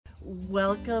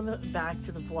welcome back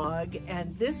to the vlog.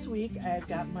 And this week I've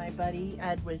got my buddy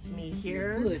Ed with me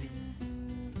here. Your buddy.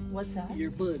 What's that?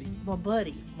 Your buddy. My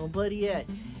buddy Ed.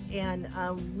 And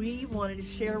we wanted to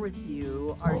share with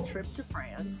you our trip to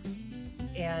France.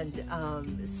 And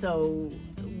so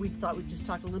we thought we'd just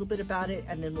talk a little bit about it,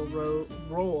 and then we'll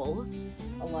roll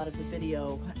a lot of the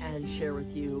video and share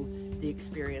with you the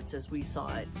experience as we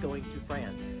saw it going through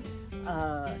France.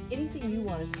 Anything you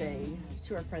want to say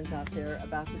to our friends out there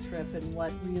about the trip, and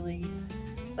what really,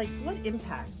 like, what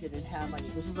impact did it have on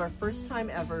you? This was our first time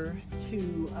ever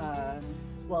to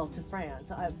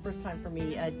France. First time for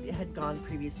me. Ed had gone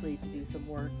previously to do some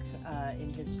work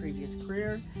in his previous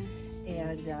career,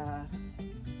 and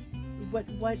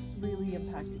what really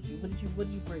impacted you? What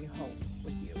did you bring home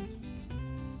with you?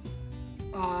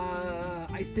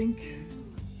 I think,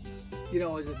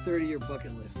 as a 30-year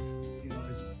bucket list,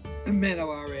 as men of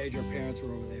our age, our parents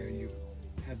were over there, and you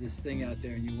have this thing out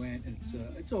there, and you went, and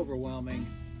it's overwhelming,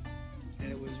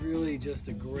 and it was really just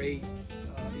a great,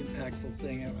 impactful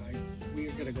thing. We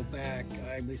are going to go back.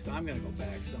 At least I'm going to go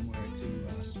back somewhere to.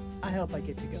 I hope I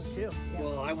get to go too. Yeah.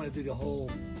 Well, I want to do the whole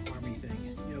army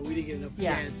thing. We didn't get enough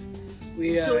chance.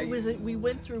 We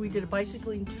did a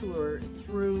bicycling tour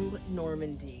through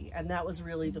Normandy, and that was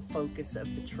really the focus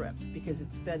of the trip, because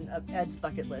it's been Ed's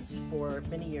bucket list for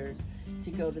many years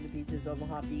to go to the beaches,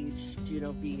 Omaha Beach,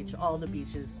 Juno Beach, all the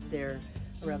beaches there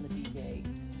around the D-Day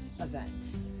event.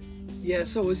 Yeah,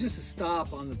 so it was just a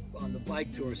stop on the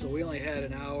bike tour. So we only had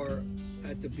an hour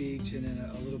at the beach and then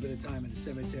a little bit of time in the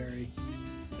cemetery.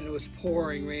 And it was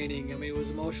pouring, raining. I mean, it was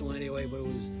emotional anyway, but it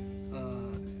was,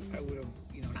 I would have,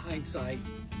 in hindsight,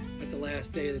 at the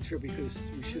last day of the trip, we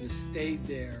should have stayed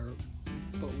there,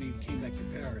 but we came back to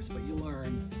Paris. But you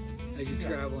learn as you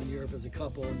travel in Europe as a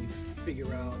couple, and you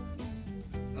figure out.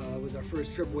 It was our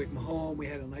first trip away from home. We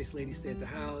had a nice lady stay at the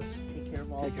house. Take care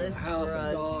of all this. The house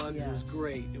and dogs. Yeah. It was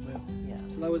great.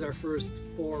 So that was our first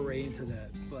foray into that.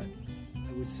 But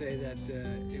I would say that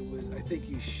it was. I think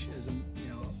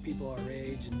people our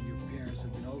age and your parents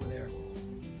have been over there.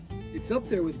 It's up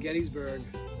there with Gettysburg.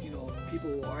 People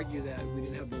will argue that we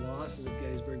didn't have the losses of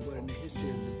Gettysburg, but in the history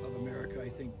of America, I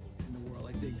think, in the world,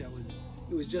 I think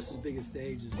it was just as big a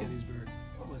stage as Gettysburg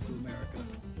was to America.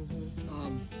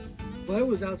 Mm-hmm. But it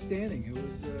was outstanding. It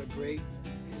was great,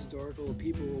 historical.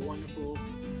 People were wonderful.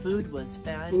 Food was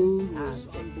fantastic. Food was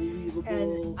unbelievable.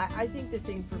 And I think the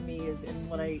thing for me is, and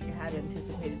what I had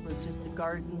anticipated, was just the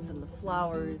gardens and the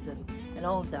flowers and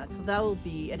all of that. So that will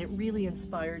be, and it really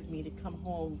inspired me to come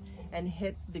home and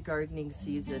hit the gardening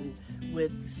season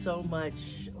with so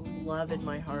much love in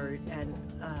my heart, and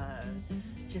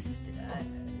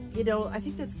I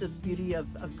think that's the beauty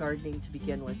of gardening to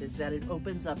begin with, is that it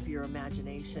opens up your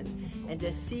imagination, and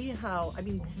to see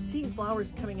seeing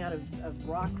flowers coming out of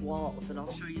rock walls, and I'll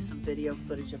show you some video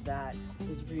footage of that,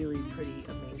 is really pretty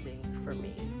amazing for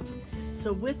me.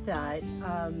 So with that,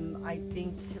 I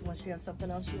think, unless you have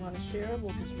something else you want to share,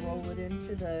 we'll just roll it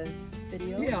into the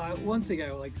video. Yeah, one thing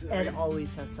I would like to say. Ed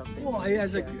always has something. Well,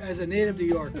 as a native New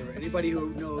Yorker, anybody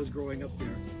who knows growing up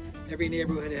there, every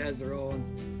neighborhood has their own,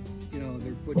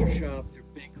 their butcher shop, their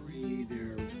bakery,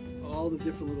 all the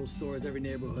different little stores, every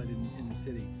neighborhood in the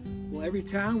city. Well, every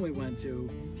town we went to,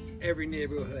 every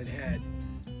neighborhood had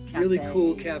really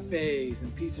cool cafes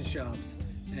and pizza shops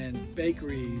and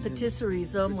bakeries.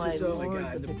 Patisseries, oh my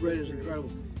God, and the bread is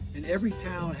incredible. And every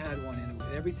town had one in it.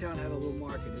 Every town had a little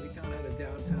market. Every town had a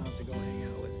downtown to go hang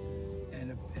out with. And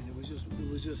it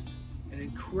was just an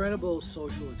incredible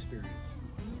social experience.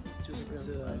 Just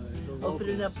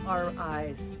opening up our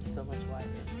eyes so much wider.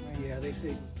 Right? Yeah, they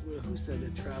say, who said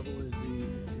that travel is the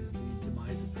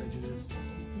demise of prejudice?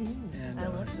 And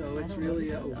so it's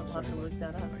really. I'll have to look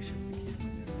that up. I should be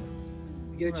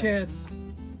kidding. You get a chance,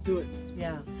 do it.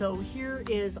 Yeah. So here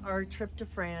is our trip to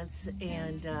France,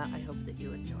 and I hope that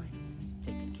you enjoy.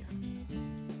 Take good care.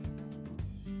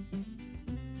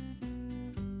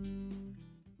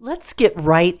 Let's get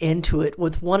right into it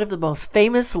with one of the most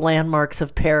famous landmarks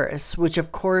of Paris, which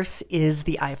of course is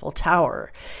the Eiffel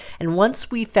Tower. And once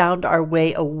we found our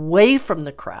way away from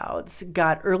the crowds,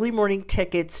 got early morning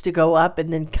tickets to go up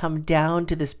and then come down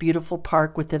to this beautiful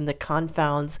park within the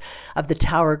confines of the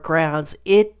tower grounds,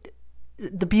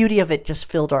 the beauty of it just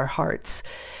filled our hearts.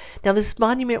 Now, this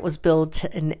monument was built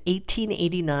in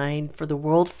 1889 for the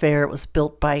World Fair. It was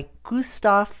built by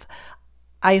Gustave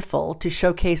Eiffel to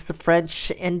showcase the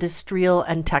French industrial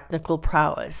and technical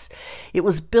prowess. It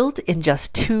was built in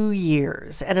just 2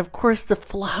 years, and of course the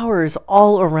flowers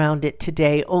all around it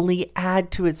today only add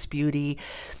to its beauty,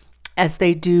 as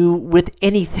they do with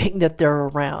anything that they're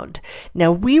around.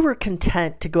 Now, we were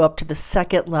content to go up to the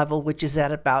second level, which is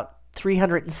at about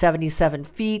 377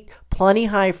 feet, plenty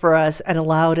high for us, and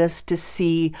allowed us to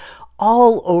see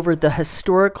all over the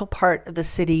historical part of the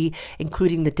city,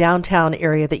 including the downtown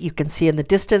area that you can see in the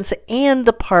distance and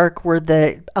the park where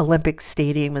the Olympic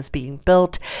Stadium is being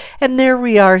built. And there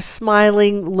we are,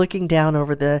 smiling, looking down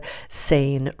over the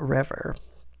Seine River.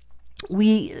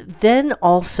 We then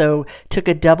also took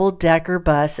a double-decker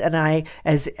bus, and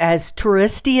as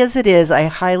touristy as it is, I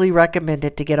highly recommend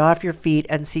it to get off your feet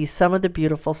and see some of the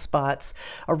beautiful spots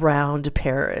around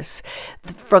Paris.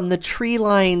 From the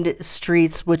tree-lined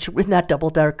streets, which in that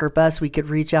double-decker bus, we could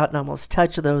reach out and almost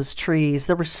touch those trees.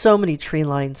 There were so many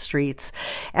tree-lined streets,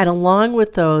 and along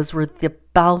with those were the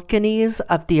balconies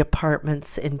of the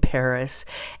apartments in Paris.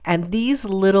 And these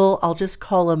little, I'll just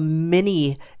call them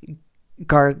mini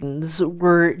gardens,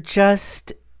 were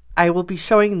just, I will be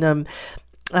showing them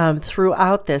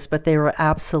throughout this, but they were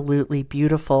absolutely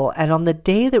beautiful. And on the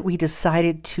day that we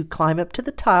decided to climb up to the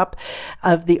top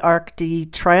of the Arc de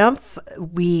Triomphe,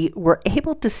 we were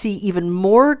able to see even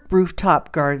more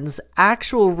rooftop gardens,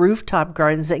 actual rooftop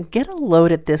gardens, and get a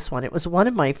load at this one. It was one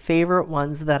of my favorite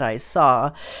ones that I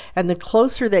saw. And the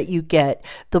closer that you get,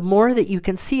 the more that you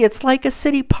can see. It's like a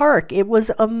city park. It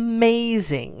was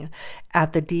amazing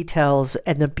at the details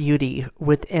and the beauty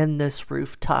within this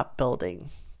rooftop building.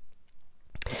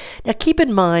 Now, keep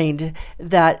in mind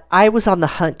that I was on the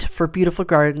hunt for beautiful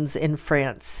gardens in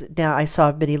France. Now, I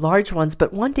saw many large ones,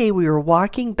 but one day we were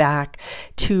walking back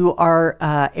to our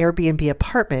Airbnb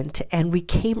apartment, and we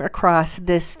came across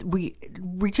this. We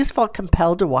just felt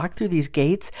compelled to walk through these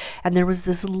gates, and there was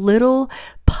this little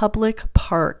public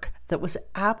park that was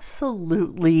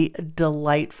absolutely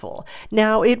delightful.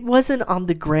 Now, it wasn't on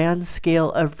the grand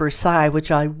scale of Versailles,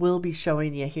 which I will be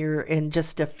showing you here in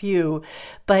just a few,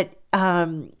 but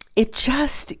it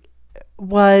just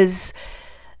was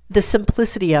the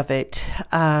simplicity of it.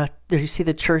 There you see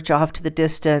the church off to the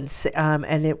distance,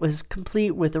 and it was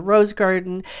complete with a rose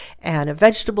garden and a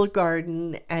vegetable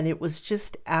garden, and it was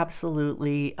just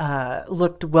absolutely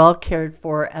looked well cared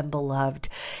for and beloved.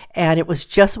 And it was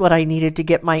just what I needed to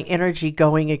get my energy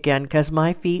going again, because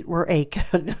my feet were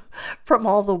aching from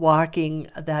all the walking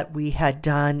that we had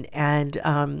done. And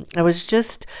I was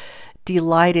just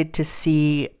delighted to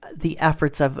see the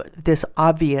efforts of this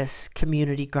obvious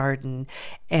community garden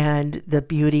and the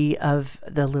beauty of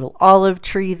the little olive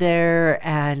tree there,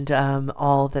 and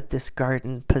all that this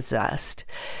garden possessed.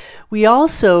 We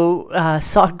also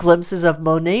saw glimpses of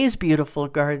Monet's beautiful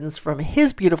gardens from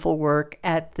his beautiful work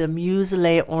at the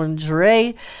Musée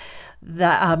Léandre,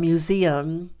 the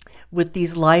museum, with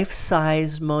these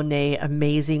life-size Monet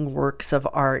amazing works of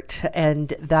art,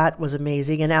 and that was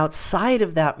amazing. And outside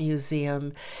of that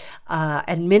museum,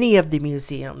 and many of the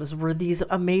museums, were these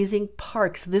amazing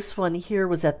parks. This one here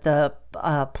was at the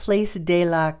Place de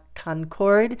la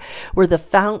Concorde, where the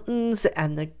fountains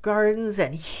and the gardens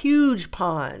and huge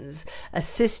ponds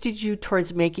assisted you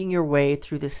towards making your way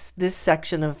through this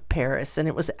section of Paris, and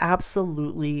it was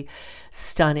absolutely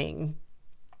stunning.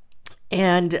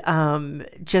 And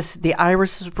just the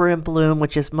irises were in bloom,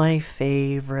 which is my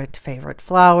favorite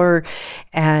flower,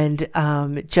 and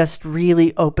just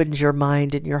really opened your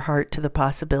mind and your heart to the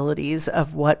possibilities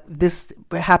of what this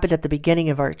happened at the beginning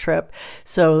of our trip.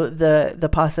 So the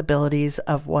possibilities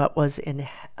of what was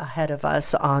ahead of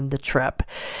us on the trip.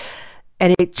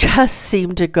 And it just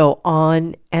seemed to go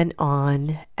on and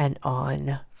on and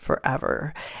on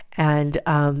forever. And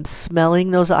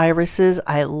smelling those irises,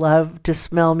 I love to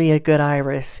smell me a good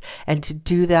iris, and to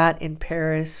do that in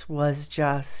Paris was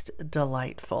just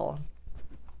delightful.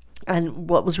 And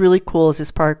what was really cool is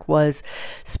this park was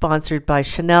sponsored by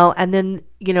Chanel. And then,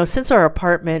 you know, since our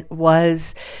apartment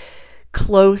was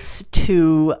close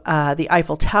to the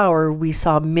Eiffel Tower, we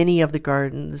saw many of the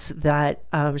gardens that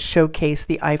showcase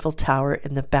the Eiffel Tower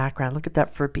in the background. Look at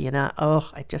that Verbena.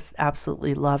 Oh, I just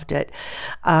absolutely loved it.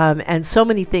 And so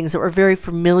many things that were very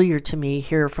familiar to me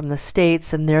here from the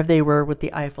States, and there they were with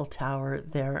the Eiffel Tower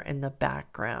there in the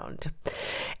background.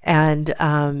 And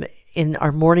in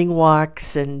our morning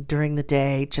walks and during the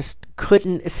day, just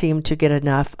couldn't seem to get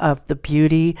enough of the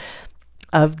beauty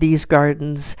of these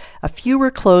gardens. A few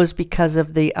were closed because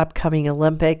of the upcoming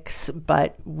Olympics,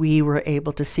 but we were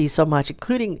able to see so much,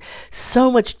 including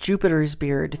so much Jupiter's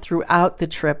beard throughout the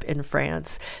trip in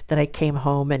France, that I came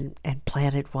home and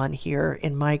planted one here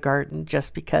in my garden,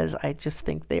 just because I just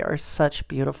think they are such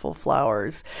beautiful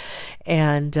flowers.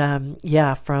 And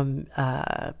yeah, from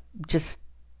just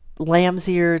lamb's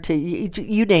ear to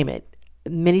you name it.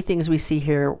 Many things we see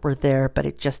here were there, but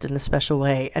it just in a special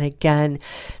way. And again,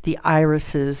 the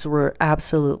irises were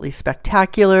absolutely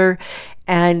spectacular.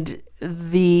 And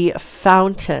the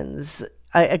fountains,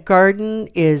 a garden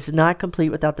is not complete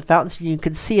without the fountains. You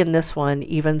can see in this one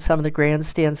even some of the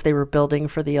grandstands they were building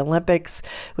for the Olympics,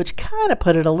 which kind of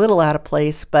put it a little out of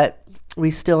place, but we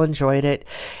still enjoyed it.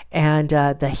 And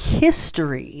the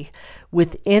history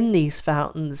within these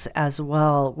fountains as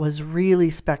well was really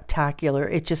spectacular.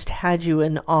 It just had you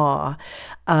in awe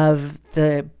of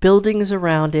the buildings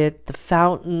around it, the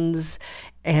fountains,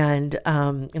 and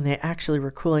they actually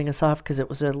were cooling us off because it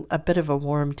was a bit of a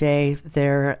warm day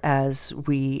there as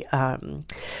we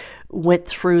went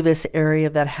through this area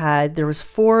there was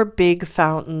 4 big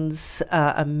fountains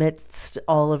amidst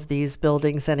all of these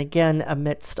buildings, and again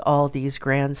amidst all these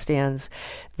grandstands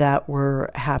that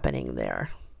were happening there.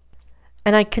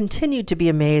 And I continued to be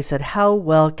amazed at how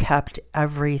well kept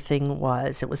everything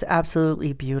was. It was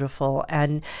absolutely beautiful,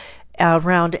 and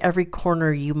around every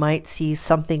corner you might see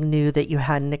something new that you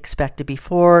hadn't expected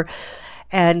before.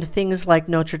 And things like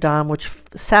Notre Dame, which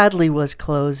sadly was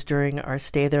closed during our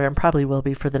stay there and probably will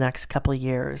be for the next couple of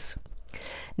years.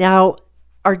 Now,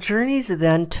 our journeys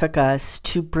then took us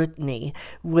to Brittany,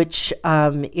 which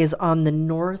is on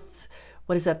the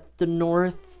the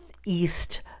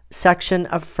northeast section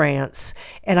of France.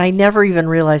 And I never even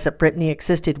realized that Brittany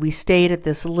existed. We stayed at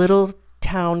this little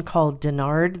town called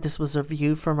Dinard. This was a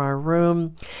view from our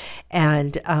room,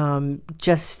 and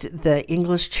just the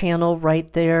English Channel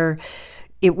right there.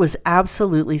 It was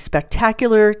absolutely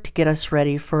spectacular to get us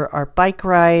ready for our bike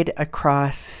ride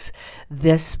across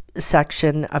this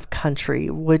section of country,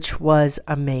 which was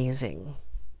amazing.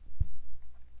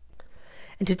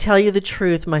 And to tell you the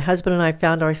truth, my husband and I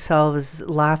found ourselves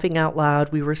laughing out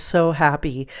loud. We were so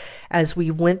happy as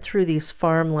we went through these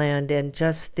farmland and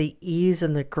just the ease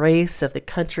and the grace of the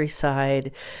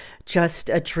countryside, just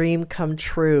a dream come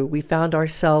true. We found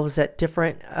ourselves at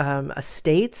different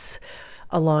estates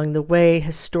along the way,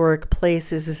 historic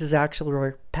places. This is actually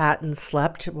where Patton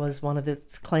slept, was one of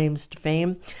its claims to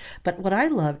fame. But what I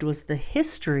loved was the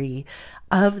history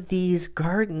of these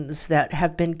gardens that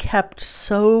have been kept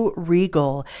so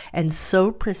regal and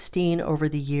so pristine over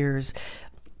the years.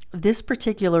 This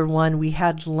particular one, we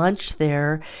had lunch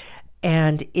there,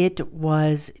 and it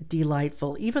was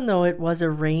delightful. Even though it was a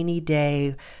rainy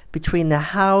day, between the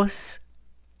house,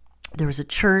 there was a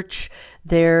church,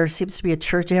 there seems to be a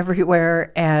church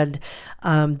everywhere, and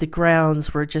the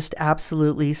grounds were just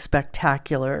absolutely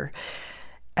spectacular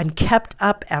and kept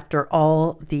up after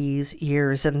all these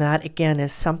years. And that, again,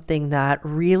 is something that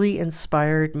really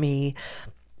inspired me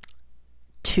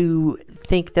to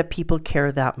think that people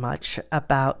care that much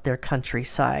about their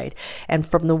countryside. And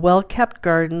from the well-kept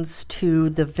gardens to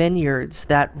the vineyards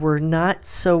that were not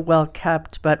so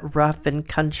well-kept but rough and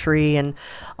country and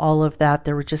all of that,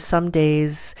 there were just some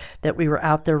days that we were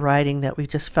out there riding that we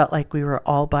just felt like we were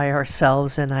all by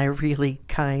ourselves, and I really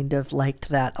kind of liked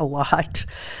that a lot.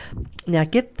 Now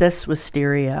get this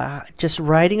wisteria. Just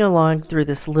riding along through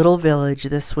this little village,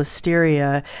 this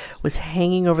wisteria was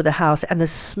hanging over the house, and the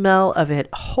smell of it,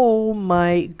 oh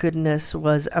my goodness,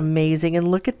 was amazing. And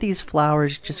look at these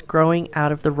flowers just growing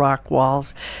out of the rock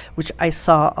walls, which I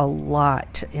saw a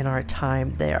lot in our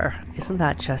time there. Isn't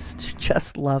that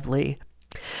just lovely?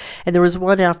 And there was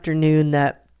one afternoon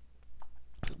that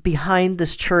behind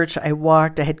this church I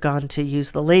had gone to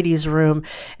use the ladies' room,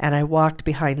 and I walked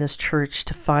behind this church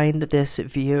to find this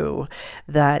view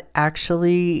that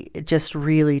actually just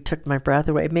really took my breath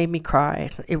away. It made me cry.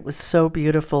 It was so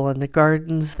beautiful, and the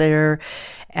gardens there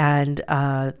and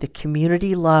the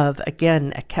community love,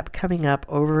 again, it kept coming up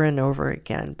over and over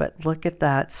again. But look at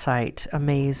that sight.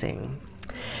 Amazing.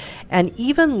 And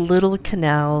even little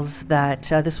canals that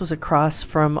this was across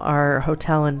from our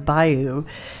hotel in Bayeux,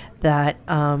 that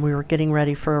we were getting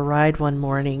ready for a ride one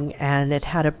morning, and it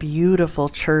had a beautiful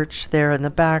church there in the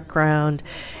background,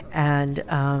 and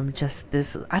just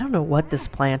this, I don't know what this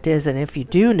plant is, and if you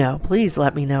do know, please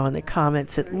let me know in the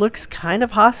comments. It looks kind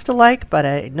of hosta-like, but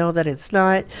I know that it's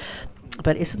not.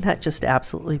 But isn't that just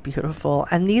absolutely beautiful?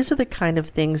 And these are the kind of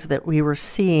things that we were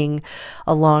seeing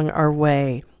along our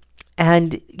way.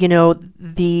 And, you know,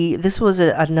 this was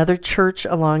another church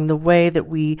along the way that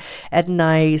Ed and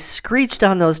I screeched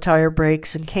on those tire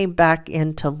brakes and came back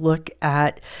in to look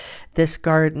at this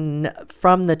garden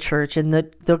from the church. And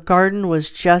the garden was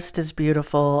just as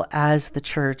beautiful as the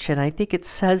church. And I think it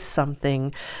says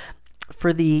something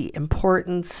for the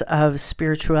importance of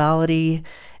spirituality,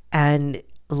 and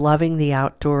loving the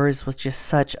outdoors was just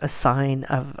such a sign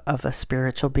of a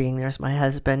spiritual being. There's my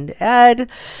husband,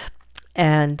 Ed.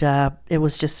 And it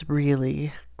was just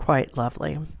really quite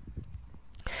lovely.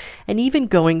 And even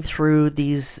going through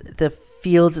the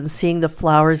fields and seeing the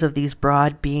flowers of these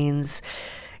broad beans,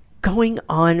 going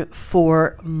on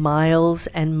for miles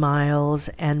and miles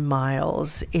and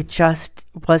miles. It just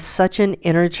was such an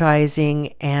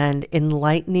energizing and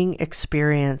enlightening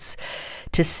experience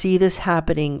to see this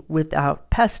happening without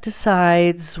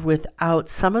pesticides, without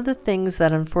some of the things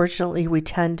that unfortunately we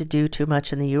tend to do too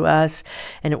much in the US,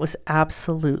 and it was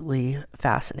absolutely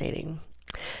fascinating.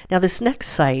 Now, this next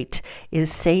site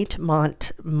is Saint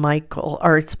Mont Michael,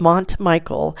 or it's Mont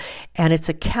Michael, and it's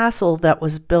a castle that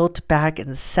was built back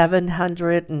in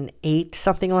 708,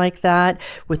 something like that,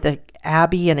 with an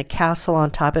abbey and a castle on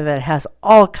top of it. It has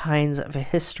all kinds of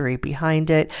history behind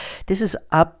it. This is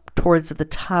up towards the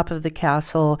top of the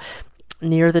castle,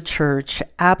 near the church.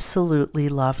 Absolutely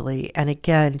lovely. And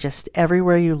again, just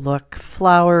everywhere you look,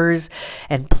 flowers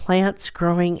and plants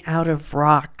growing out of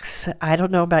rocks. I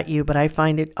don't know about you, but I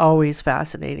find it always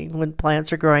fascinating when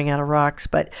plants are growing out of rocks.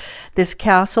 But this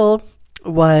castle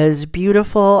was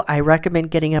beautiful. I recommend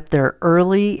getting up there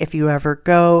early if you ever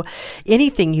go.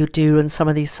 Anything you do in some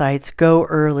of these sites, go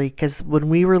early, because when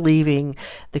we were leaving,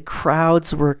 the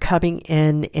crowds were coming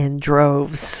in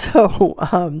droves.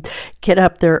 So get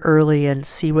up there early and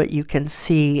see what you can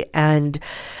see. And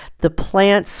the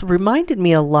plants reminded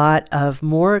me a lot of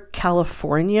more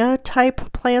California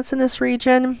type plants in this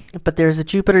region, but there's a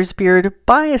Jupiter's beard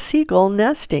by a seagull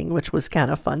nesting, which was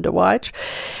kind of fun to watch.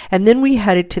 And then we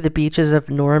headed to the beaches of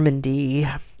Normandy,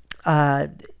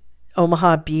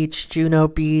 Omaha Beach, Juno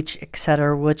Beach,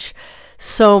 etc., which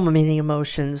so many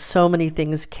emotions, so many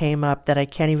things came up that I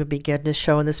can't even begin to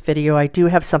show in this video. I do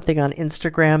have something on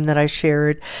Instagram that I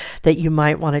shared that you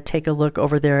might want to take a look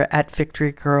over there at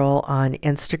Victory Girl on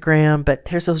Instagram. But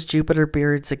there's those Jupiter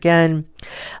beards again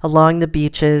along the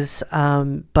beaches,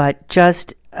 but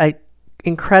just a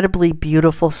incredibly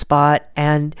beautiful spot.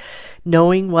 And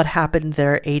knowing what happened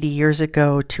there 80 years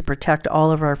ago to protect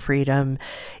all of our freedom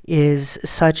is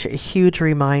such a huge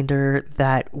reminder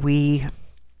that we,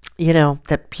 you know,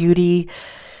 that beauty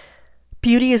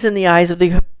is in the eyes of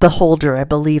the beholder, I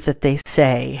believe that they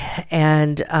say.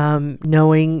 And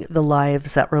knowing the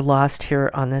lives that were lost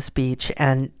here on this beach,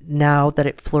 and now that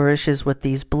it flourishes with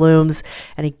these blooms,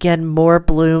 and again, more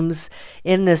blooms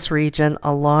in this region,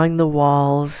 along the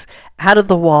walls, out of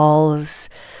the walls,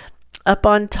 up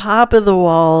on top of the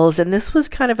walls. And this was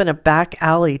kind of in a back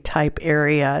alley type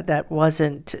area that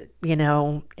wasn't, you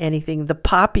know, anything. The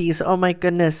poppies, oh my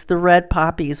goodness, the red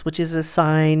poppies, which is a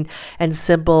sign and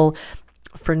symbol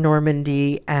for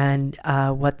Normandy and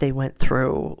what they went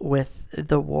through with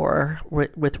the war,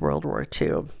 with World War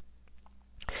II.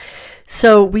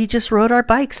 So we just rode our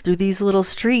bikes through these little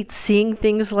streets, seeing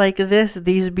things like this,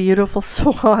 these beautiful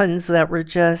swans that were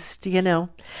just, you know,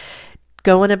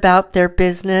 going about their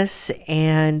business.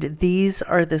 And these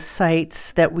are the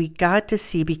sites that we got to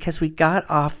see because we got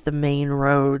off the main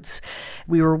roads.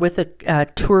 We were with a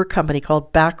tour company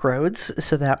called Backroads,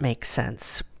 so that makes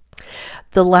sense.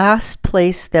 The last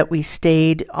place that we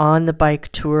stayed on the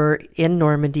bike tour in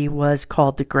Normandy was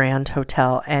called the Grand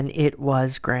Hotel, and it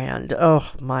was grand.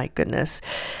 Oh my goodness.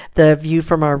 The view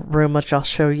from our room, which I'll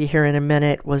show you here in a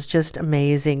minute, was just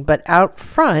amazing. But out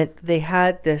front, they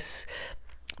had this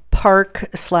park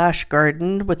 /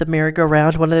 garden with a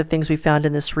merry-go-round. One of the things we found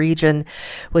in this region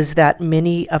was that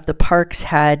many of the parks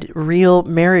had real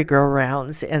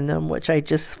merry-go-rounds in them, which I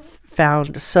just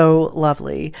found so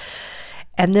lovely.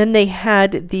 And then they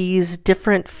had these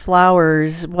different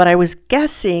flowers. What I was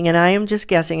guessing, and I am just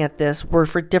guessing at this, were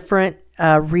for different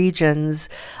regions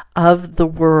of the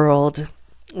world,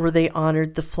 where they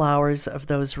honored the flowers of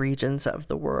those regions of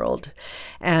the world.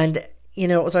 And you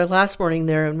know, it was our last morning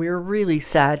there, and we were really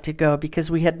sad to go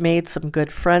because we had made some good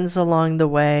friends along the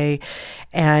way,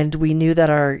 and we knew that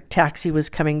our taxi was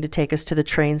coming to take us to the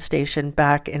train station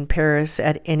back in Paris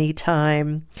at any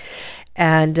time.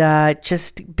 And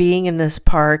just being in this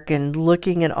park and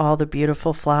looking at all the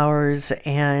beautiful flowers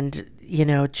and, you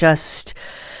know, just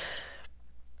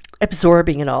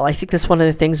absorbing it all. I think that's one of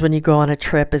the things when you go on a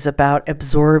trip is about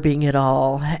absorbing it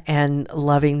all and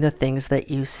loving the things that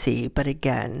you see. But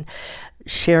again,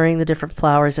 sharing the different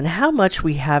flowers and how much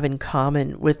we have in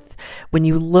common with when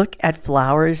you look at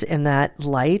flowers in that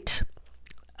light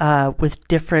with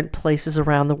different places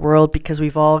around the world, because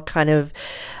we've all kind of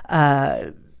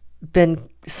been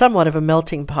somewhat of a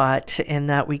melting pot in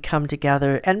that we come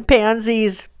together. And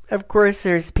pansies, of course,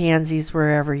 there's pansies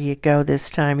wherever you go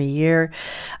this time of year.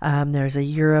 There's a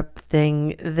Europe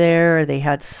thing there. They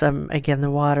had some, again,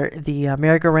 the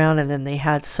merry-go-round, and then they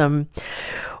had some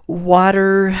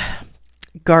water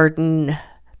garden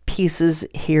pieces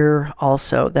here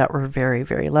also that were very,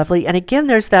 very lovely. And again,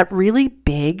 there's that really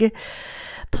big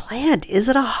plant? Is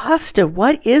it a hosta?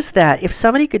 What is that? If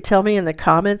somebody could tell me in the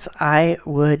comments, I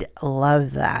would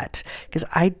love that, because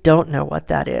I don't know what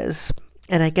that is.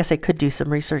 And I guess I could do some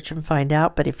research and find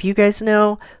out, but if you guys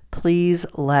know, please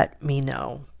let me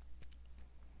know.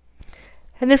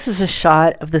 And this is a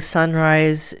shot of the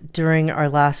sunrise during our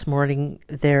last morning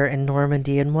there in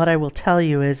Normandy. And what I will tell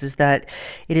you is that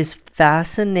it is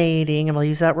fascinating, and I'll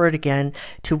use that word again,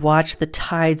 to watch the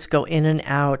tides go in and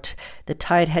out. The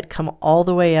tide had come all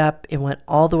the way up, it went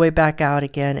all the way back out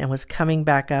again, and was coming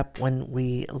back up when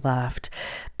we left.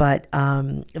 But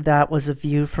that was a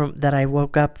view from that I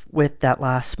woke up with that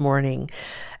last morning,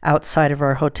 outside of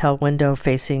our hotel window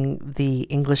facing the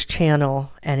English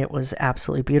Channel, and it was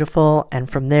absolutely beautiful. And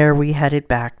from there we headed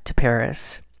back to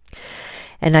Paris.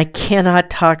 And I cannot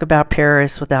talk about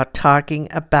Paris without talking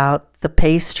about the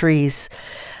pastries.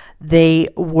 They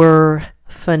were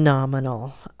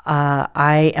phenomenal.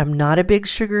 I am not a big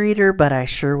sugar eater, but I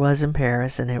sure was in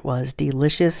Paris, and it was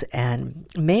delicious and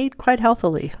made quite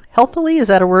healthily. Healthily, is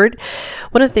that a word?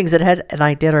 One of the things that Ed and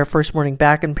I did our first morning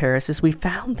back in Paris is we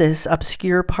found this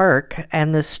obscure park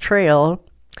and this trail,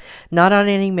 not on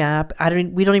any map.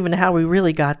 We don't even know how we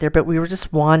really got there, but we were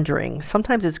just wandering.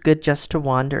 Sometimes it's good just to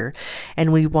wander.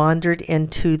 And we wandered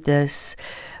into this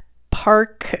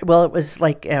park. Well, it was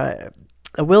like a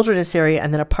wilderness area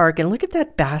and then a park. And look at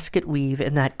that basket weave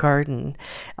in that garden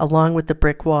along with the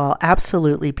brick wall.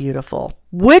 Absolutely beautiful.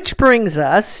 Which brings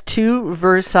us to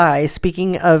Versailles.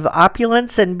 Speaking of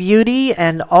opulence and beauty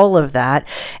and all of that.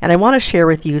 And I want to share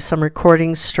with you some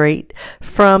recordings straight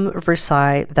from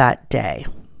Versailles that day.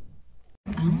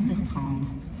 À 11h30,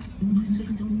 nous vous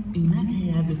souhaitons une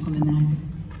agréable promenade.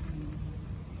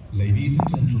 Ladies and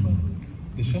gentlemen,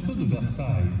 the Château de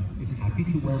Versailles is happy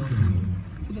to welcome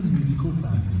you to the musical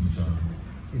fountain show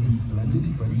in the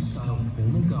splendid French-style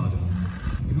formal gardens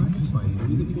imagined by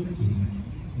Louis XIV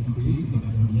and created by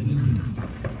Henri Lenoir.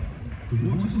 The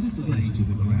water displays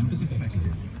with a grand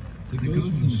perspective that goes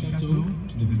from the chateau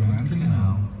to the Grand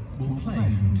Canal will play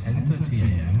from 10:30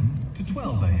 a.m. to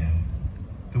 12 a.m.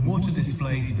 The water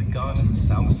displays of the garden's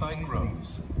southside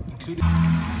groves, including...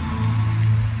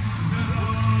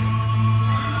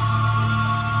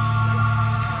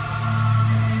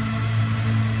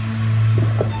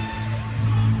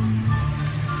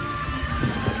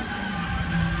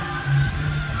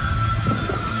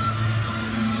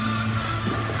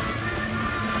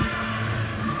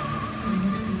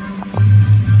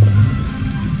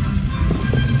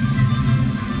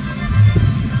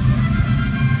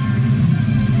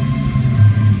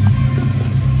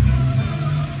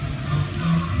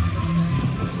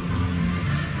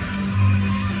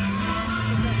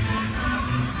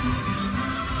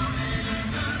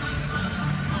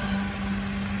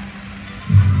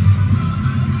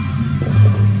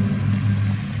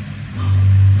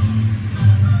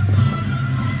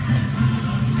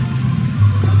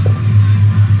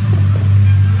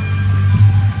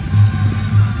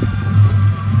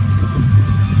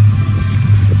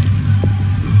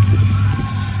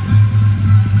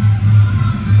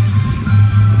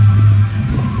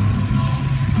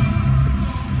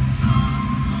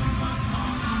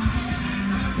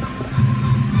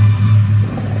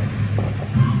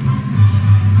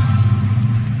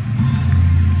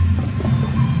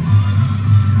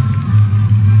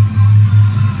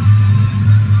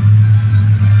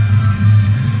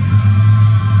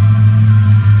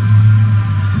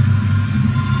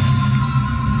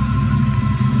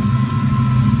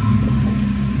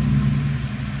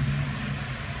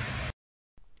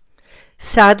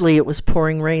 Sadly, it was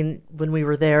pouring rain when we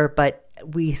were there, but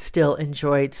we still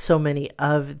enjoyed so many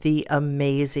of the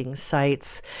amazing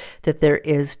sights that there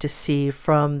is to see,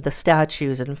 from the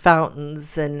statues and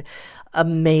fountains and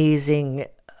amazing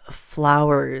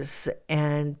flowers.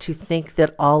 And to think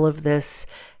that all of this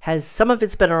has, some of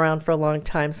it's been around for a long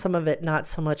time, some of it not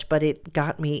so much, but it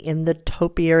got me in the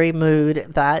topiary mood,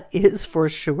 that is for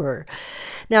sure.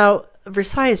 Now,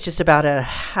 Versailles is just about a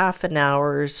half an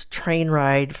hour's train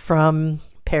ride from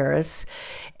Paris.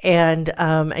 And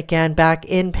again, back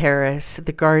in Paris,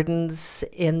 the gardens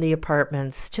in the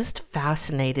apartments just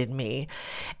fascinated me.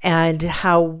 And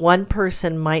how one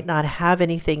person might not have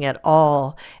anything at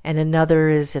all, and another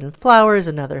is in flowers,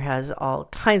 another has all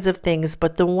kinds of things.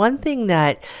 But the one thing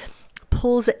that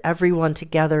pulls everyone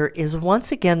together is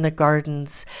once again the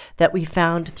gardens that we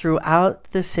found throughout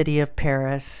the city of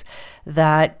Paris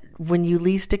that when you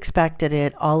least expected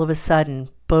it, all of a sudden,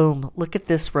 boom, look at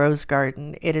this rose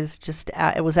garden. It is just,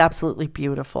 it was absolutely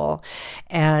beautiful.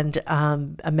 And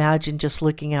imagine just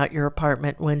looking out your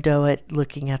apartment window at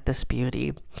looking at this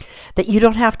beauty that you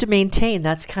don't have to maintain.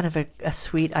 That's kind of a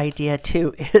sweet idea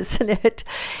too, isn't it?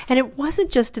 And it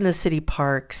wasn't just in the city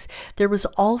parks. There was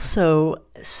also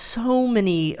so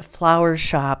many flower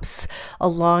shops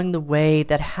along the way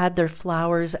that had their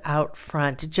flowers out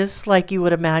front, just like you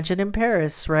would imagine in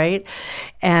Paris, right?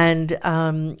 And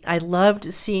I loved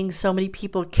seeing so many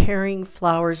people carrying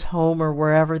flowers home or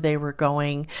wherever they were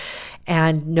going,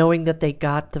 and knowing that they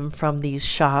got them from these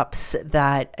shops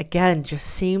that, again, just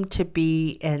seemed to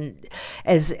be, and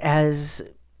as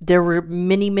there were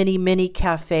many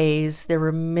cafes, there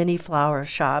were many flower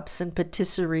shops and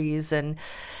patisseries and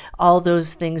all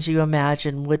those things you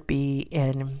imagine would be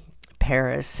in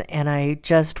Paris. And I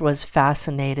just was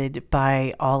fascinated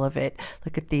by all of it.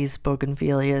 Look at these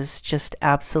bougainvilleas, just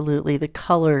absolutely the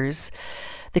colors.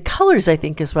 The colors, I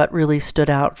think, is what really stood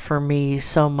out for me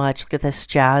so much. Look at this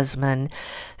jasmine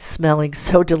smelling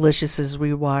so delicious as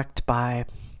we walked by.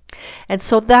 And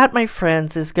so that, my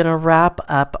friends, is going to wrap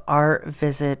up our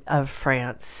visit of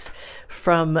France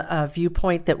from a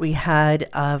viewpoint that we had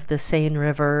of the Seine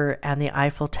River and the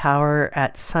Eiffel Tower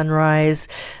at sunrise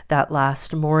that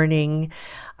last morning.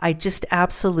 I just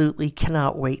absolutely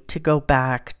cannot wait to go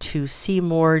back to see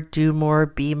more, do more,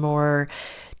 be more,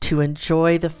 to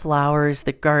enjoy the flowers,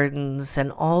 the gardens,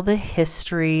 and all the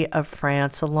history of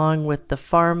France, along with the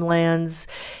farmlands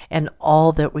and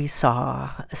all that we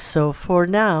saw. So for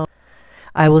now,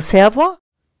 I will say au revoir.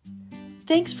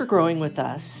 Thanks for growing with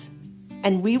us,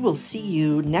 and we will see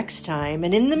you next time.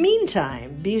 And in the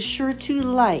meantime, be sure to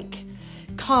like,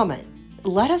 comment,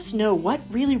 let us know what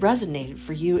really resonated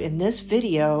for you in this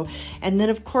video, and then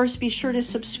of course be sure to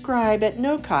subscribe at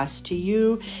no cost to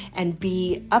you and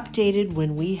be updated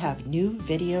when we have new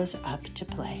videos up to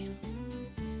play.